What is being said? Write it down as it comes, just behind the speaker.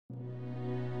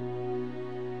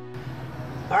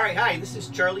Alright, hi, this is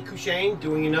Charlie Cushiony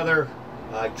doing another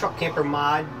truck camper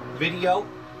mod video.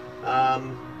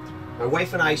 My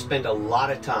wife and I spend a lot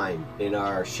of time in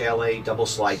our chalet double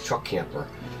slide truck camper,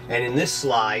 and in this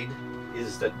slide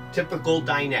is the typical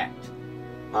dinette.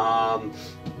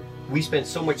 We spend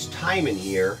so much time in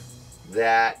here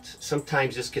that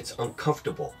sometimes this gets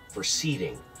uncomfortable for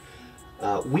seating.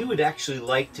 We would actually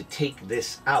like to take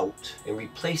this out and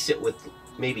replace it with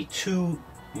maybe two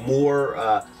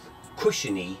more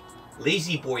cushiony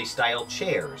Lazyboy style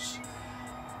chairs.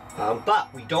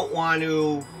 But we don't want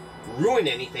to ruin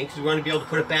anything because we want to be able to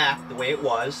put it back the way it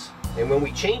was. And when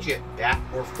we change it back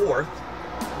or forth,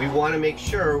 we want to make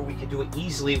sure we can do it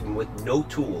easily with no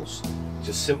tools.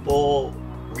 Just simple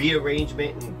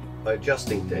rearrangement and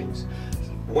adjusting things.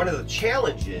 One of the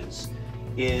challenges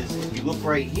is, if you look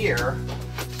right here,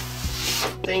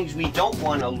 things we don't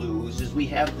want to lose is we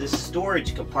have this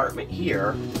storage compartment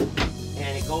here,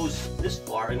 and it goes this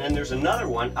far, and then there's another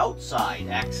one outside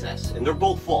access, and they're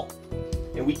both full.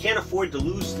 And we can't afford to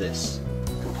lose this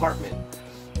compartment.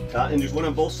 And there's one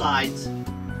on both sides.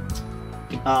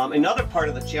 Another part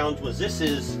of the challenge was this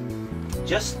is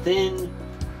just thin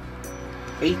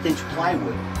 1/8"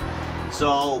 plywood.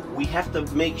 So we have to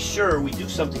make sure we do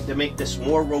something to make this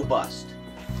more robust.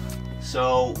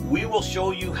 So we will show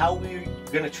you how we're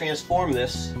going to transform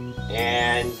this,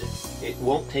 and it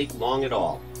won't take long at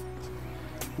all.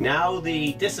 Now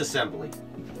the disassembly.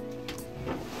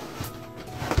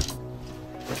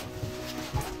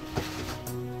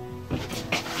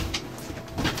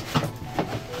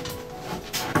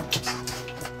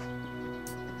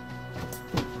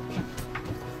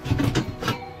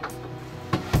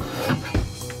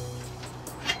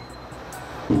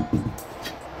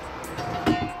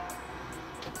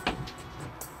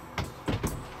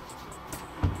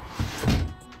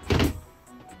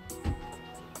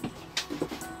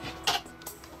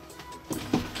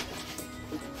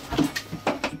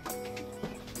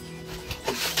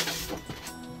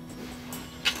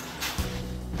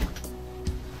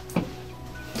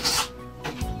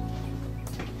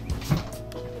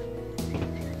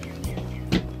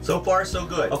 So far, so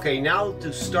good. Okay, now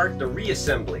to start the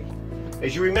reassembly.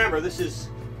 As you remember, this is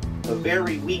a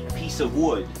very weak piece of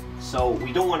wood, so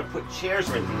we don't want to put chairs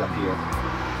or anything up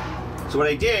here. So what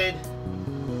I did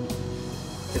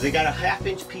is I got a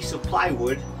 1/2" piece of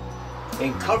plywood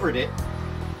and covered it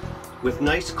with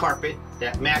nice carpet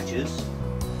that matches.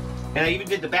 And I even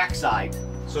did the back side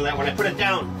so that when I put it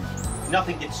down,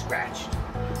 nothing gets scratched.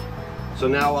 So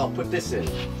now I'll put this in.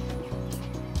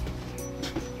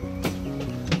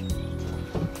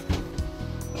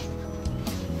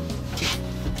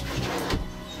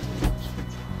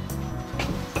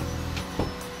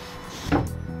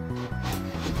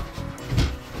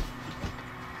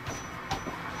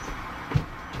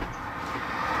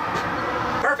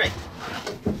 Perfect.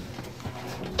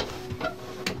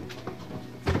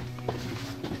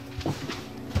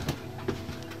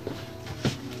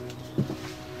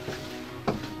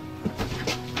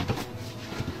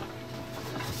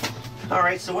 All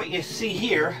right, so what you see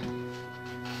here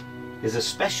is a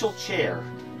special chair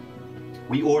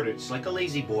we ordered. It's like a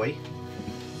Lazyboy,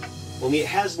 only it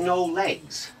has no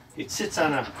legs. It sits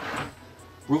on a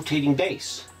rotating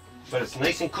base, but it's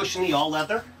nice and cushiony, all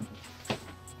leather.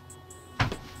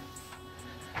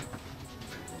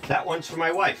 That one's for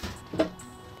my wife.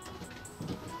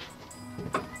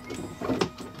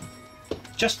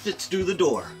 Just fits through the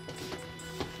door.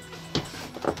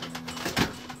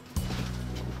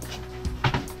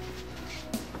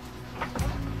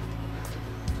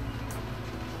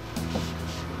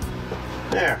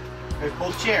 There's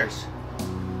both chairs.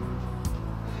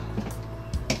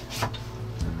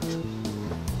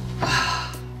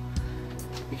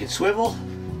 You can swivel,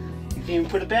 you can even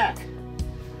put it back.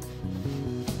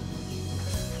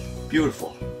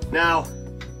 Beautiful. Now,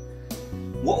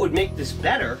 what would make this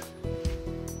better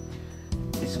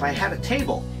is if I had a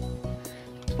table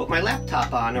to put my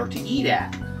laptop on or to eat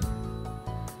at.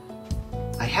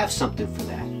 I have something for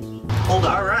that. Hold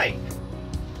on. All right.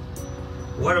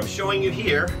 What I'm showing you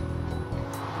here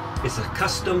is a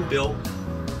custom built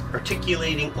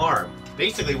articulating arm.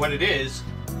 Basically what it is,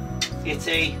 it's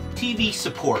a TV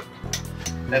support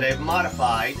that I've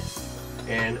modified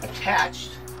and attached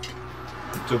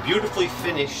to a beautifully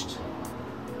finished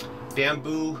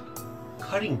bamboo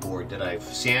cutting board that I've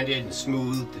sanded and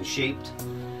smoothed and shaped.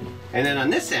 And then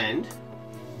on this end,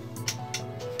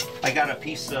 I got a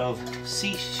piece of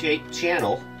C-shaped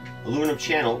channel, aluminum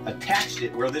channel, attached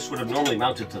it where this would have normally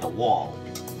mounted to the wall,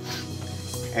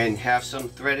 and have some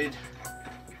threaded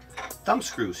thumb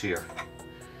screws here.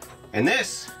 And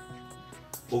this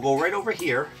will go right over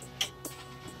here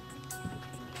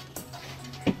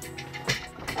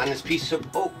on this piece of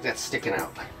oak that's sticking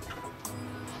out.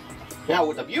 Now,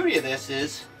 what the beauty of this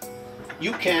is,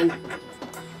 you can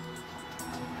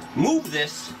move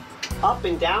this up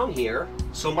and down here,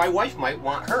 so my wife might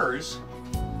want hers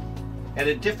at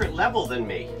a different level than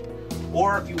me.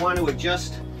 Or if you want to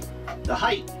adjust the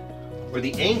height or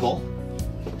the angle,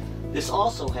 this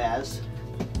also has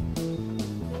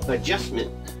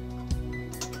adjustment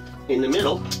in the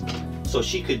middle, so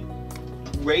she could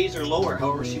raise or lower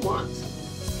however she wants.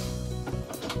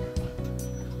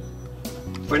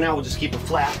 For now, we'll just keep it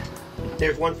flat.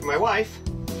 There's one for my wife.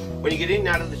 When you get in and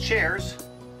out of the chairs,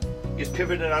 you just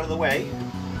pivot it out of the way.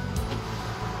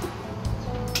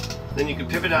 Then you can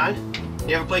pivot on.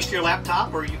 You have a place for your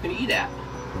laptop, or you can eat at.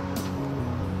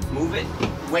 Move it.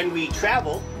 When we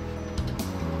travel,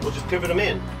 we'll just pivot them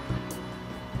in.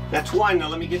 That's one. Now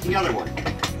let me get the other one.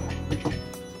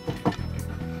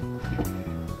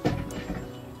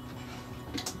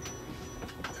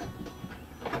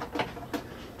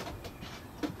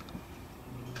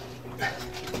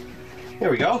 There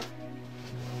we go.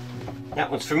 That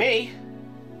one's for me.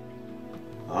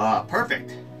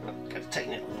 Perfect. Gotta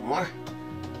tighten it a little more.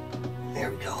 There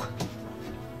we go.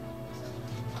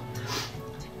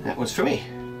 That one's for me.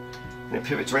 And it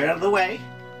pivots right out of the way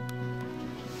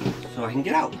so I can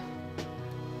get out.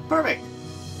 Perfect.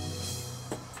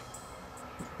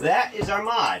 That is our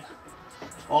mod.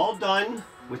 All done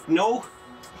with no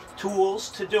tools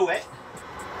to do it,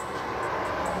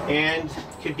 and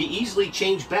can be easily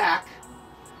changed back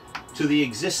to the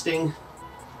existing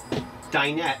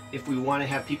dinette if we want to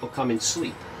have people come and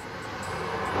sleep.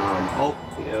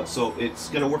 So it's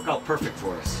going to work out perfect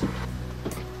for us.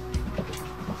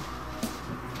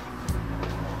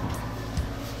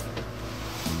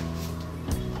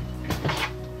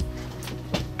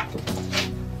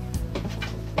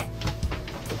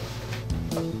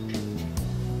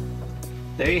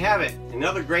 There you have it.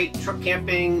 Another great truck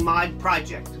camping mod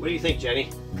project. What do you think, Jenny?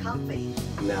 Comfy.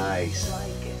 Nice.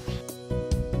 Right.